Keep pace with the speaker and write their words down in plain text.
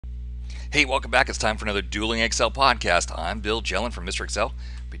Hey, welcome back. It's time for another Dueling Excel podcast. I'm Bill Jelen from Mr. Excel.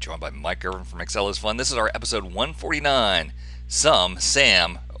 I'll be joined by Mike Irvin from excelisfun. This is our episode 149, Sum,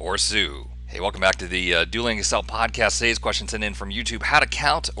 Sam, or Sue. Hey, welcome back to the Dueling Excel podcast. Today's question sent in from YouTube: how to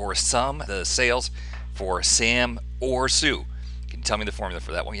count or sum the sales for Sam or Sue. Can you tell me the formula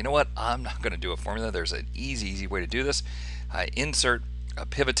for that? Well, you know what? I'm not going to do a formula. There's an easy way to do this. Insert a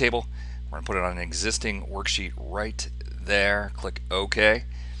pivot table. We're going to put it on an existing worksheet right there. Click OK.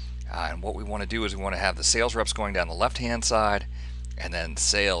 And what we want to do is we want to have the sales reps going down the left hand side and then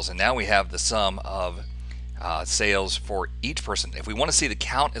sales, and now we have the sum of sales for each person. If we want to see the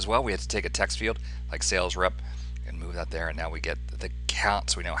count as well, we have to take a text field like sales rep and move that there, and now we get the count,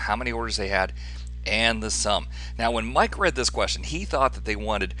 so we know how many orders they had and the sum. Now when Mike read this question, he thought that they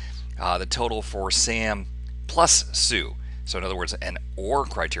wanted the total for Sam plus Sue, so in other words an OR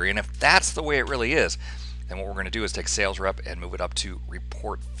criteria. And if that's the way it really is, then what we're going to do is take sales rep and move it up to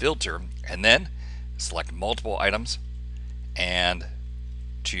report filter, and then select multiple items and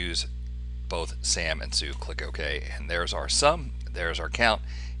choose both Sam and Sue. Click OK, and there's our sum, there's our count.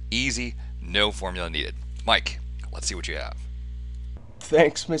 Easy, no formula needed. Mike, let's see what you have.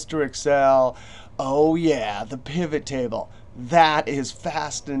 Thanks, Mr. Excel. Oh yeah, the pivot table. That is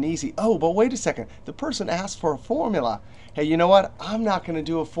fast and easy. Oh, but wait a second. The person asked for a formula. Hey, you know what? I'm not going to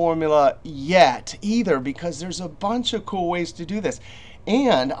do a formula yet either, because there's a bunch of cool ways to do this.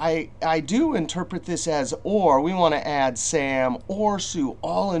 And I do interpret this as OR. We want to add Sam or Sue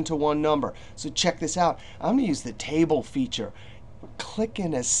all into one number. So check this out. I'm going to use the table feature. Click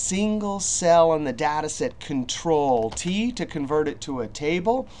in a single cell in the data set, Ctrl T to convert it to a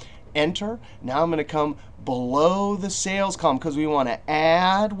table. Enter. Now I'm going to come below the sales column because we want to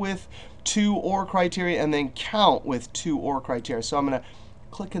add with 2 OR criteria and then count with 2 OR criteria. So I'm going to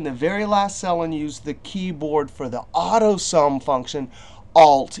click in the very last cell and use the keyboard for the auto sum function,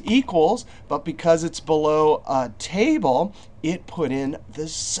 Alt equals, but because it's below a table, it put in the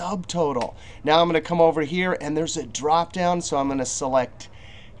subtotal. Now I'm going to come over here and there's a drop down, so I'm going to select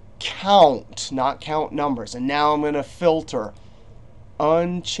count, not count numbers. And now I'm going to filter.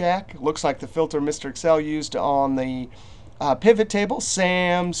 Uncheck. Looks like the filter Mr. Excel used on the pivot table.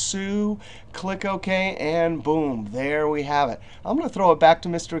 Sam, Sue. Click OK, and boom, there we have it. I'm going to throw it back to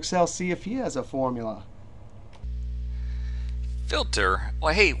Mr. Excel, see if he has a formula. Filter.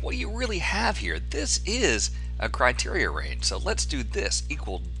 Well, hey, what do you really have here? This is a criteria range. So let's do this.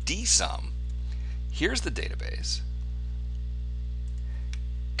 Equal DSUM. Here's the database.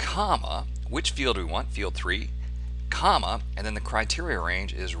 Comma. Which field do we want? Field 3. Comma, and then the criteria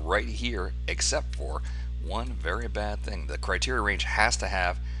range is right here, except for one very bad thing. The criteria range has to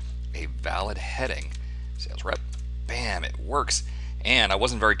have a valid heading. Sales rep, bam, it works. And I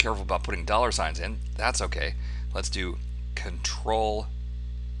wasn't very careful about putting dollar signs in. That's okay. Let's do Control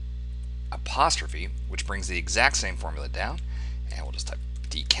apostrophe, which brings the exact same formula down. And we'll just type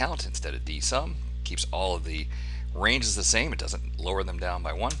DCOUNT instead of DSUM. Keeps all of the ranges the same. It doesn't lower them down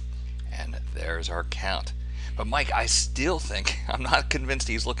by 1. And there's our count. But Mike, I still think, I'm not convinced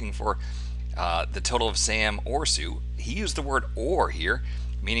he's looking for the total of Sam or Sue. He used the word OR here,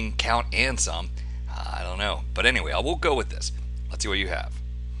 meaning count and sum. I don't know. But anyway, I will go with this. Let's see what you have.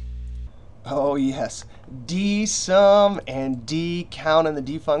 Oh yes, DSUM and DCOUNT and the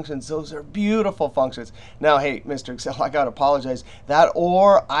D functions, those are beautiful functions. Now, hey, Mr. Excel, I got to apologize. That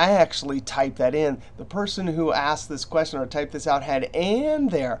OR, I actually typed that in. The person who asked this question or typed this out had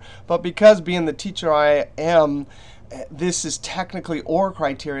 "and" there. But because being the teacher I am, this is technically OR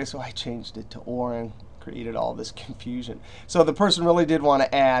criteria, so I changed it to OR and created all this confusion. So the person really did want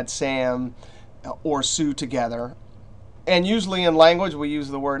to add Sam or Sue together. And usually in language, we use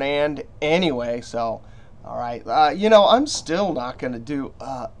the word "and" anyway. So, all right. You know, I'm still not going to do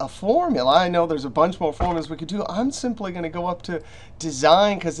a formula. I know there's a bunch more formulas we could do. I'm simply going to go up to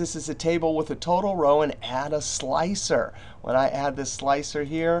Design, because this is a table with a total row, and add a slicer. When I add this slicer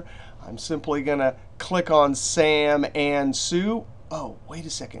here, I'm simply going to click on Sam and Sue. Oh, wait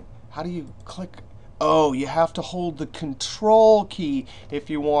a second. How do you click? Oh, you have to hold the Control key if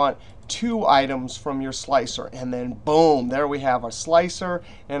you want 2 items from your slicer. And then boom, there we have our slicer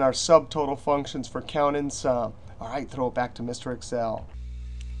and our subtotal functions for count and sum. All right, throw it back to Mr. Excel.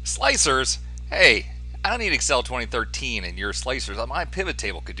 Slicers? Hey, I don't need Excel 2013 and your slicers. My pivot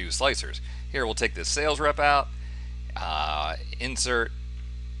table could do slicers. Here, we'll take this sales rep out, insert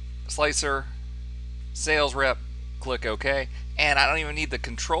slicer, sales rep, click OK. And I don't even need the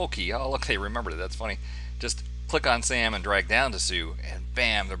Control key. Oh, look, they remembered it. That's funny. Just click on Sam and drag down to Sue, and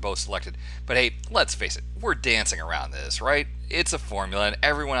bam, they're both selected. But hey, let's face it, we're dancing around this, right? It's a formula, and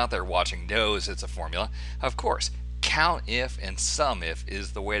everyone out there watching knows it's a formula. Of course, COUNTIF and SUMIF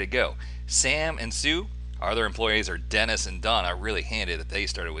is the way to go. Sam and Sue, our other employees are Dennis and Donna. Really handy that they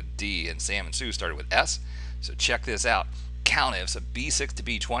started with D and Sam and Sue started with S. So check this out. COUNTIFs of B6 to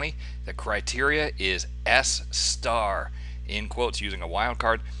B20, the criteria is S star, in quotes using a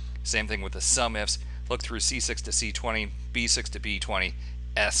wildcard. Same thing with the SUMIFs. Look through C6 to C20, B6 to B20,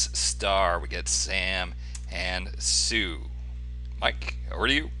 S star. We get Sam and Sue. Mike, over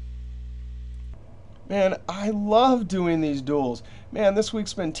to you. Man, I love doing these duels. Man, this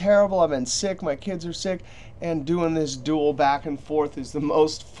week's been terrible. I've been sick. My kids are sick. And doing this duel back and forth is the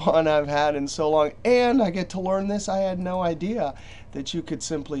most fun I've had in so long. And I get to learn this. I had no idea that you could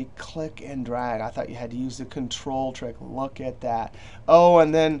simply click and drag. I thought you had to use the control trick. Look at that. Oh,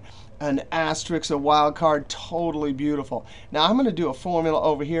 and then an asterisk, a wildcard, totally beautiful. Now I'm going to do a formula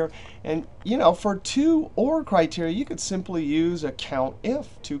over here. And you know, for two OR criteria, you could simply use a COUNTIF,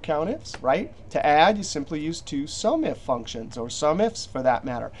 two COUNTIFs, right? To add, you simply use two SUMIF functions, or SUMIFs for that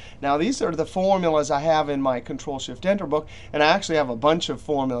matter. Now these are the formulas I have in my Control-Shift-Enter book, and I actually have a bunch of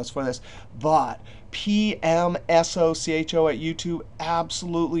formulas for this. But PMSOCHO at YouTube,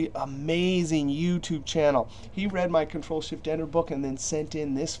 absolutely amazing YouTube channel. He read my Control-Shift-Enter book and then sent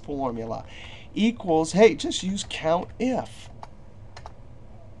in this formula. Equals, hey, just use COUNTIF.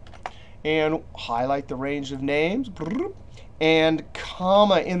 And highlight the range of names. And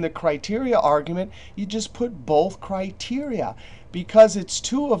comma in the criteria argument, you just put both criteria. Because it's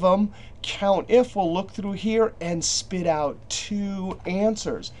two of them, COUNTIF will look through here and spit out two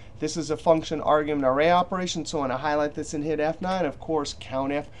answers. This is a function argument array operation, so when I highlight this and hit F9, of course,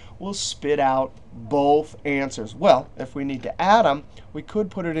 COUNTIF will spit out both answers. Well, if we need to add them, we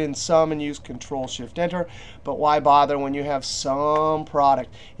could put it in sum and use Control-Shift-Enter, but why bother when you have SUMPRODUCT?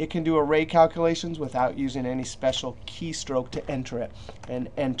 It can do array calculations without using any special keystroke to enter it, and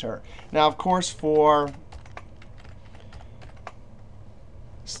enter. Now, of course, for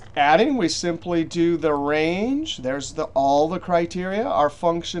adding, we simply do the range. There's all the criteria. Our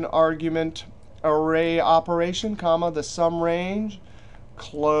function argument array operation, comma, the sum range,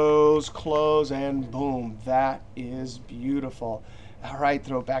 close, close, and boom. That is beautiful. All right,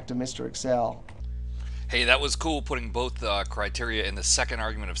 throw it back to Mr. Excel. Hey, that was cool putting both criteria in the second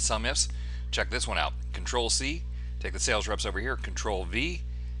argument of SUMIFs. Check this one out. Control-C, take the sales reps over here. Control-V,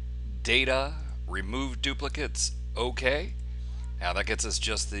 data, remove duplicates, OK. Now that gets us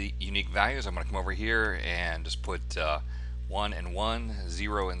just the unique values. I'm going to come over here and just put 1 and 1,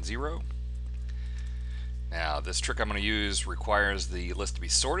 0 and 0. Now this trick I'm going to use requires the list to be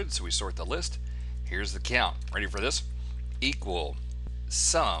sorted, so we sort the list. Here's the count. Ready for this? Equal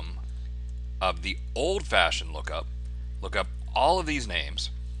sum of the old-fashioned lookup. Look up all of these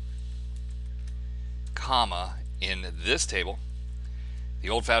names, comma, in this table. The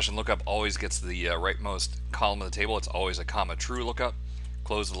old-fashioned lookup always gets the rightmost column of the table. It's always a comma true lookup.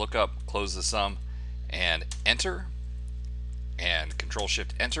 Close the lookup, close the sum, and enter. And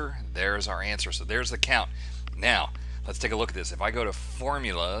Control-Shift-Enter. There's our answer. So there's the count. Now, let's take a look at this. If I go to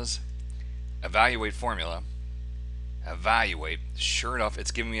Formulas, Evaluate Formula, Evaluate, sure enough, it's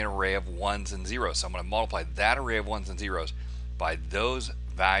giving me an array of 1s and 0s. So I'm going to multiply that array of 1s and 0s by those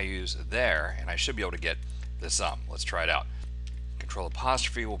values there, and I should be able to get the sum. Let's try it out. Control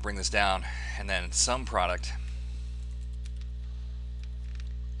apostrophe will bring this down, and then sum product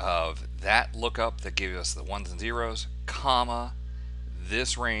of that lookup that gives us the 1s and 0s, comma,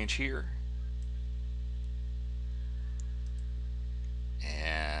 this range here,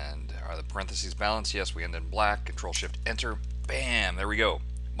 and are the parentheses balanced? Yes, we end in black. Control-Shift-Enter. Bam! There we go.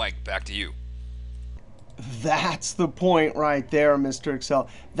 Mike, back to you. That's the point right there, Mr. Excel.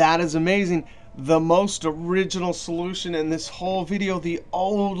 That is amazing. The most original solution in this whole video, the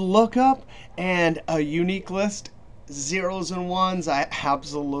old lookup and a unique list, 0s and 1s. I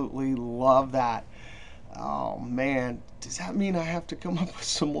absolutely love that. Oh, man. Does that mean I have to come up with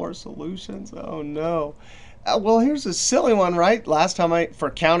some more solutions? Oh, no. Well, here's a silly one, right? Last time for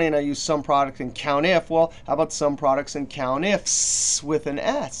counting, I used SUMPRODUCT and COUNTIF. Well, how about SUMPRODUCTs and COUNTIFs with an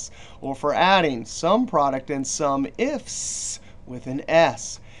S? Or for adding, SUMPRODUCT and SUMIFs with an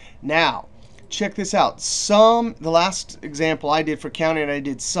S. Now, check this out. The last example I did for counting, I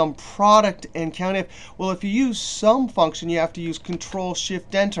did SUMPRODUCT and COUNTIF. Well, if you use sum function, you have to use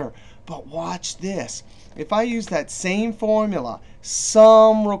Control-Shift-Enter. But watch this. If I use that same formula,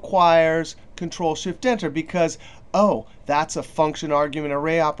 sum requires Control-Shift-Enter because, oh, that's a function argument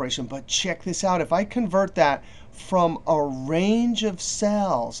array operation. But check this out. If I convert that from a range of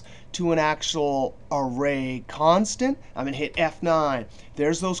cells to an actual array constant, I'm going to hit F9.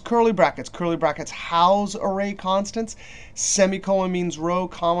 There's those curly brackets. Curly brackets house array constants. Semicolon means row,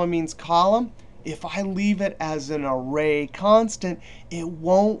 comma means column. If I leave it as an array constant, it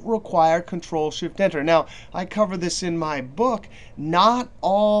won't require Control-Shift-Enter. Now, I cover this in my book. Not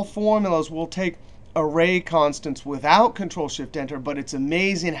all formulas will take array constants without Control-Shift-Enter, but it's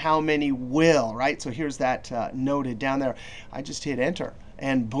amazing how many will, right? So here's that noted down there. I just hit Enter,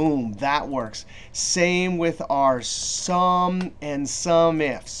 and boom, that works. Same with our SUM and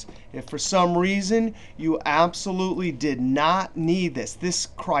SUMIFs. If for some reason you absolutely did not need this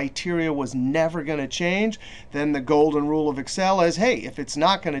criteria was never going to change, then the golden rule of Excel is, hey, if it's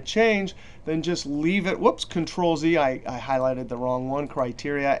not going to change, then just leave it. Whoops, Control Z, I highlighted the wrong one,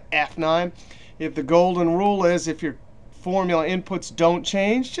 criteria, F9. If the golden rule is if your formula inputs don't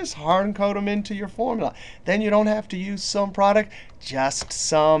change, just hard code them into your formula. Then you don't have to use SUMPRODUCT, just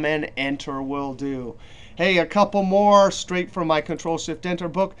SUM and Enter will do. Hey, a couple more straight from my Control-Shift-Enter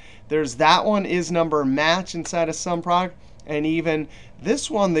book. There's that one, ISNUMBER match inside of SUMPRODUCT. And even this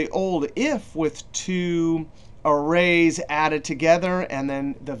one, the old if with two arrays added together. And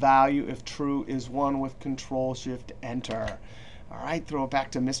then the value, if true, is 1 with Control-Shift-Enter. All right, throw it back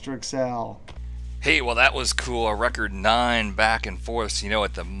to Mr. Excel. Hey, well, that was cool. A record 9 back and forth. So,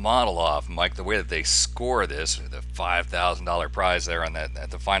 at the model off, Mike, the way that they score this, the $5,000 prize there on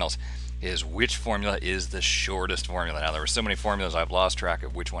at the finals, is which formula is the shortest formula. Now, there were so many formulas I've lost track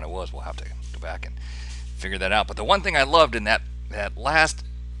of which one it was. We'll have to go back and figure that out. But the one thing I loved in that last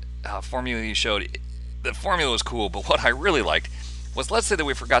formula you showed, the formula was cool, but what I really liked was, let's say that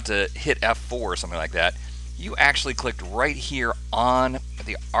we forgot to hit F4 or something like that. You actually clicked right here on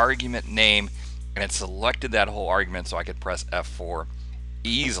the argument name, and it selected that whole argument so I could press F4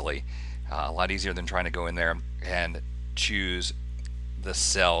 easily. A lot easier than trying to go in there and choose the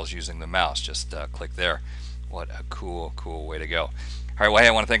cells using the mouse. Just click there. What a cool way to go. All right, well, hey,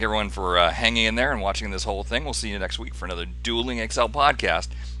 I want to thank everyone for hanging in there and watching this whole thing. We'll see you next week for another Dueling Excel podcast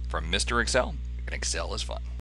from Mr. Excel, and Excel is fun.